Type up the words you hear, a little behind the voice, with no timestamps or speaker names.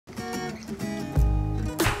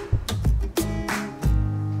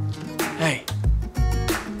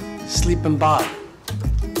Sleeping Bob.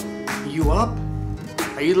 You up?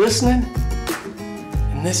 Are you listening?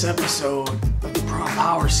 In this episode of DuPraw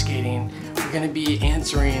Powerskating, we're going to be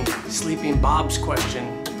answering Sleeping Bob's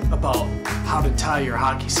question about how to tie your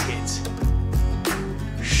hockey skates.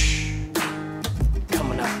 Shh.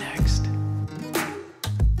 Coming up next.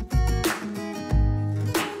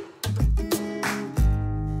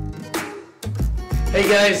 Hey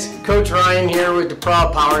guys, Coach Ryan here with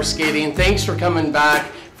DuPraw Powerskating. Thanks for coming back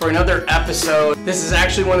for another episode. This is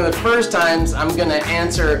actually one of the first times I'm going to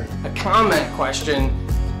answer a comment question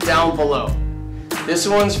down below. This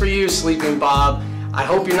one's for you, Sleeping Bob. I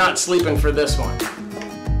hope you're not sleeping for this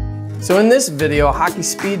one. So in this video, Hockey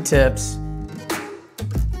Speed Tips,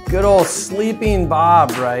 good old Sleeping Bob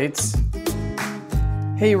writes,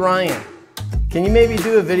 "Hey Ryan, can you maybe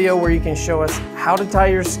do a video where you can show us how to tie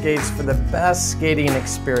your skates for the best skating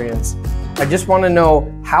experience? I just want to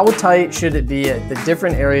know how tight should it be at the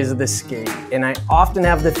different areas of the skate, and I often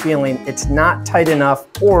have the feeling it's not tight enough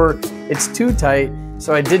or it's too tight,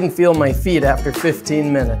 so I didn't feel my feet after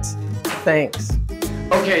 15 minutes. Thanks."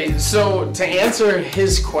 Okay, so to answer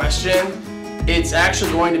his question, it's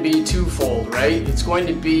actually going to be twofold, right? It's going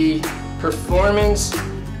to be performance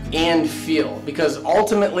and feel, because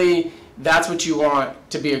ultimately that's what you want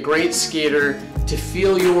to be a great skater, to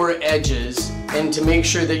feel your edges and to make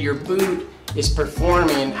sure that your boot is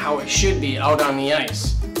performing how it should be out on the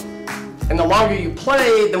ice. And the longer you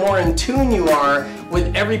play, the more in tune you are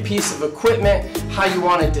with every piece of equipment, how you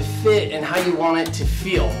want it to fit and how you want it to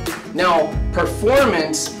feel. Now,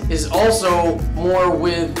 performance is also more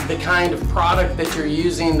with the kind of product that you're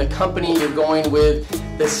using, the company you're going with,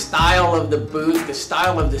 the style of the boot, the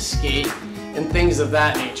style of the skate, and things of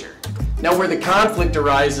that nature. Now, where the conflict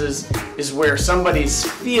arises is where somebody's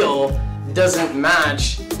feel doesn't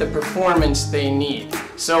match the performance they need.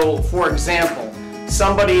 So, for example,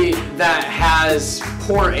 somebody that has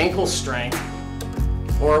poor ankle strength,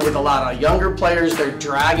 or with a lot of younger players, they're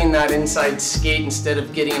dragging that inside skate instead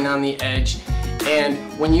of getting on the edge. And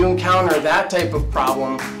when you encounter that type of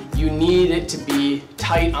problem, you need it to be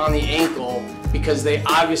tight on the ankle because they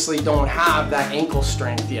obviously don't have that ankle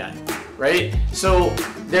strength yet, right? So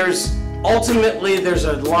ultimately there's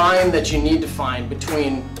a line that you need to find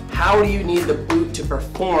between how do you need the boot to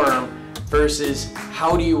perform versus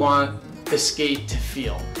how do you want the skate to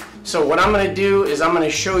feel. So what I'm going to do is I'm going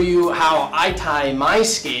to show you how I tie my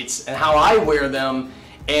skates and how I wear them,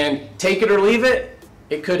 and take it or leave it,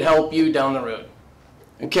 it could help you down the road.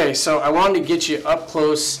 Okay, so I wanted to get you up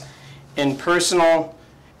close and personal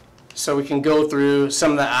so we can go through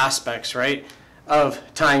some of the aspects, right, of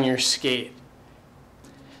tying your skate.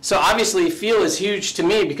 So obviously feel is huge to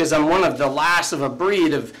me because I'm one of the last of a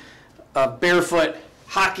breed of barefoot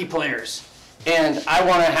hockey players, and I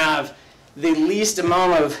want to have the least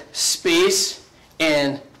amount of space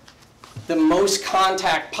and the most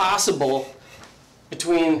contact possible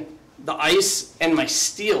between the ice and my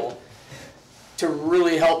steel to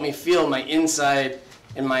really help me feel my inside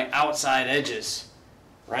and my outside edges,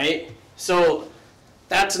 right? So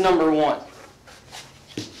that's number one.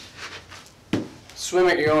 Swim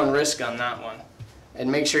at your own risk on that one, and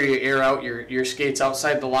make sure you air out your skates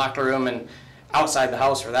outside the locker room and outside the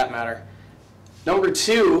house for that matter. Number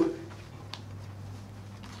two,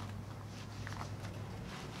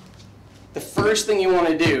 the first thing you want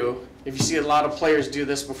to do, if you see a lot of players do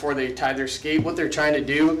this before they tie their skate, what they're trying to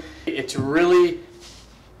do, it's really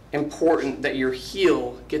important that your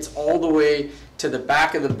heel gets all the way to the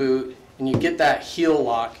back of the boot and you get that heel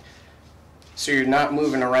lock so you're not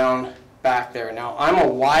moving around back there. Now, I'm a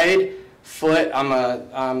wide foot.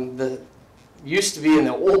 Used to be in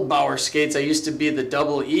the old Bauer skates, I used to be the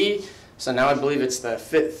double E, so now I believe it's the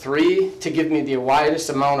Fit 3 to give me the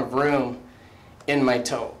widest amount of room in my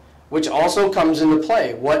toe, which also comes into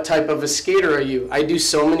play. What type of a skater are you? I do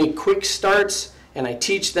so many quick starts and I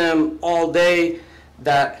teach them all day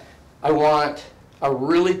that I want a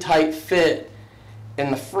really tight fit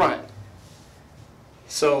in the front.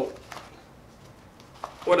 So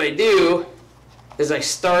what I do is I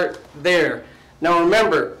start there. Now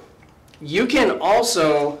remember, you can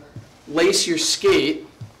also lace your skate,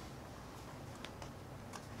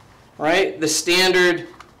 right? The standard,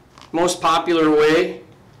 most popular way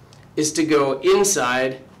is to go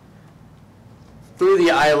inside, through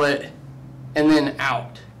the eyelet, and then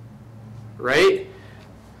out, right?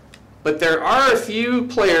 But there are a few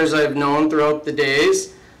players I've known throughout the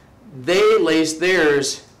days, they lace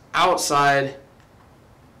theirs outside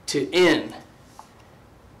to in,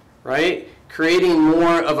 right? Creating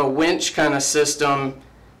more of a winch kind of system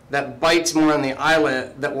that bites more on the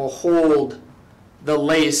eyelet that will hold the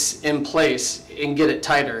lace in place and get it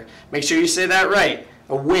tighter. Make sure you say that right,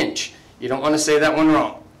 a winch. You don't want to say that one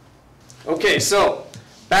wrong. Okay, so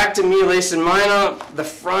back to me lacing mine up. The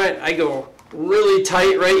front, I go really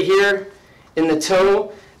tight right here in the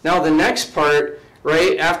toe. Now the next part,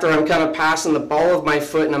 right after I'm kind of passing the ball of my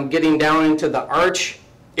foot and I'm getting down into the arch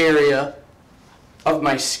area of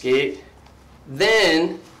my skate,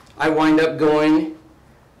 then I wind up going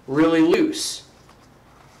really loose,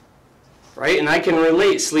 right? And I can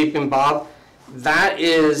relate, Sleeping Bob. That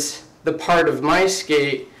is the part of my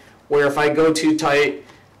skate where if I go too tight,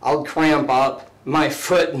 I'll cramp up, my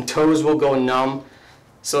foot and toes will go numb.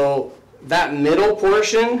 So that middle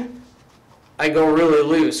portion, I go really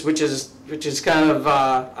loose, which is kind of,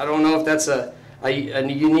 I don't know if that's a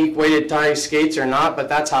unique way to tie skates or not, but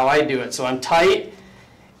that's how I do it. So I'm tight,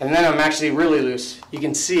 and then I'm actually really loose. You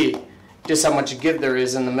can see just how much give there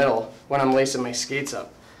is in the middle when I'm lacing my skates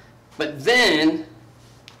up. But then,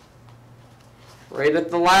 right at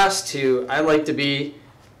the last two, I like to be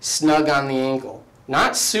snug on the ankle.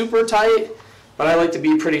 Not super tight, but I like to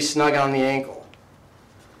be pretty snug on the ankle.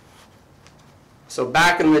 So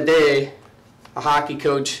back in the day, a hockey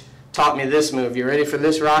coach taught me this move. You ready for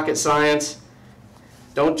this rocket science?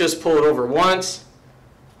 Don't just pull it over once,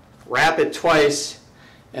 wrap it twice,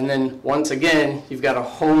 and then once again, you've got a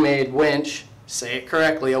homemade winch, say it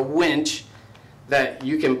correctly, a winch that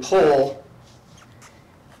you can pull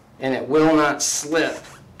and it will not slip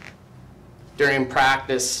during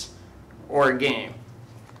practice or a game.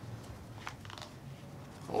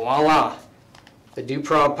 Voila, the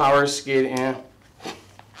DuPraw Powerskting,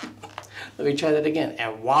 let me try that again,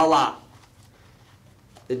 and voila,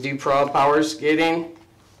 the DuPraw Powerskting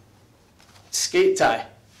skate tie.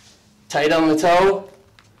 Tight on the toe,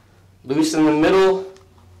 loose in the middle,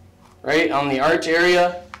 right on the arch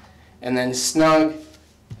area, and then snug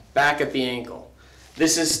back at the ankle.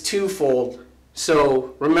 This is twofold.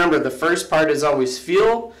 So remember, the first part is always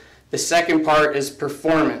feel, the second part is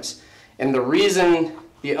performance. And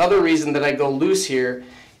the other reason that I go loose here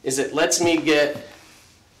is it lets me get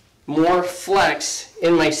more flex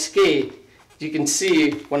in my skate. You can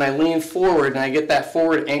see when I lean forward and I get that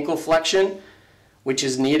forward ankle flexion, which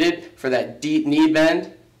is needed for that deep knee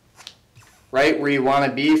bend, right where you want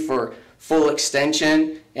to be for full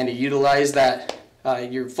extension and to utilize that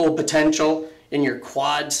your full potential in your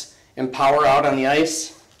quads and power out on the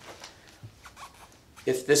ice.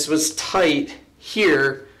 If this was tight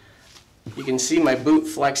here, you can see my boot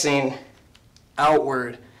flexing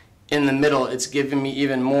outward in the middle. It's giving me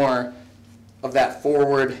even more of that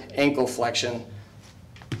forward ankle flexion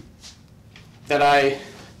that I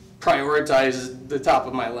prioritize at the top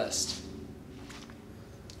of my list.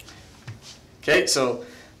 Okay, so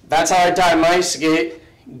that's how I tie my skate.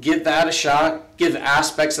 Give that a shot, give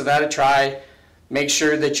aspects of that a try. Make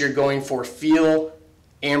sure that you're going for feel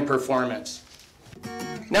and performance.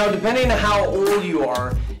 Now, depending on how old you are,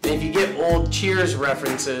 and if you get old Cheers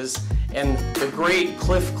references, and the great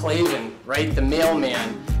Cliff Clavin, right, the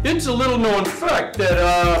mailman, it's a little known fact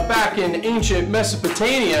that back in ancient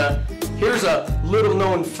Mesopotamia, here's a little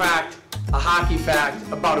known fact, a hockey fact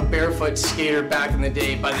about a barefoot skater back in the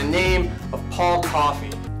day by the name of Paul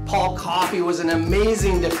Coffey. Paul Coffey was an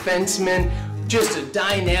amazing defenseman, just a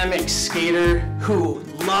dynamic skater who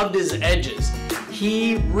loved his edges.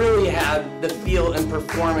 He really had the feel and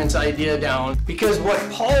performance idea down, because what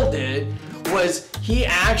Paul did was he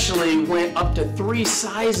actually went up to 3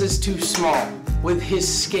 sizes too small with his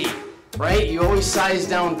skate, right? You always size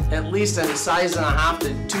down at least a size and a half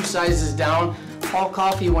to 2 sizes down. Paul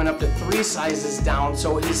Coffey went up to 3 sizes down,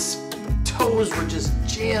 so his toes were just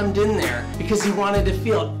jammed in there because he wanted to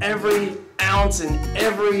feel every ounce and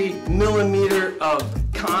every millimeter of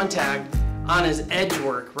contact on his edge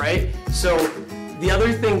work, right? So the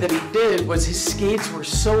other thing that he did was his skates were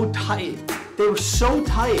so tight. They were so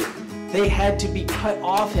tight, they had to be cut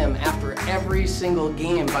off him after every single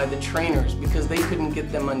game by the trainers because they couldn't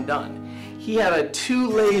get them undone. He had a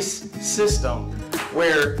 2-lace system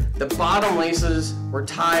where the bottom laces were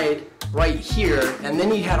tied right here, and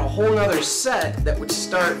then he had a whole nother set that would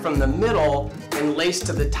start from the middle and lace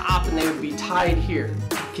to the top, and they would be tied here.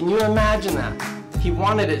 Can you imagine that? He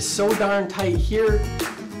wanted it so darn tight here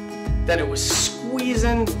that it was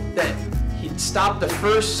squeezing, that he'd stop the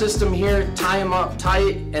first system here, tie them up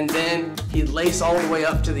tight, and then he'd lace all the way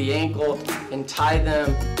up to the ankle and tie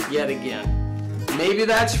them yet again. Maybe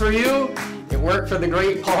that's for you. It worked for the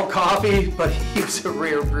great Paul Coffey, but he was a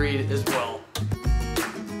rare breed as well.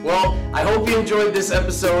 Well, I hope you enjoyed this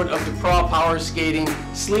episode of DuPraw Powerskating.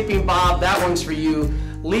 Sleeping Bob, that one's for you.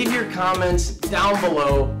 Leave your comments down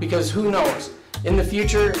below, because who knows? In the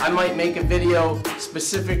future, I might make a video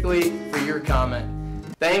specifically for your comment.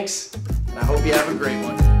 Thanks, and I hope you have a great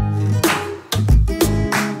one.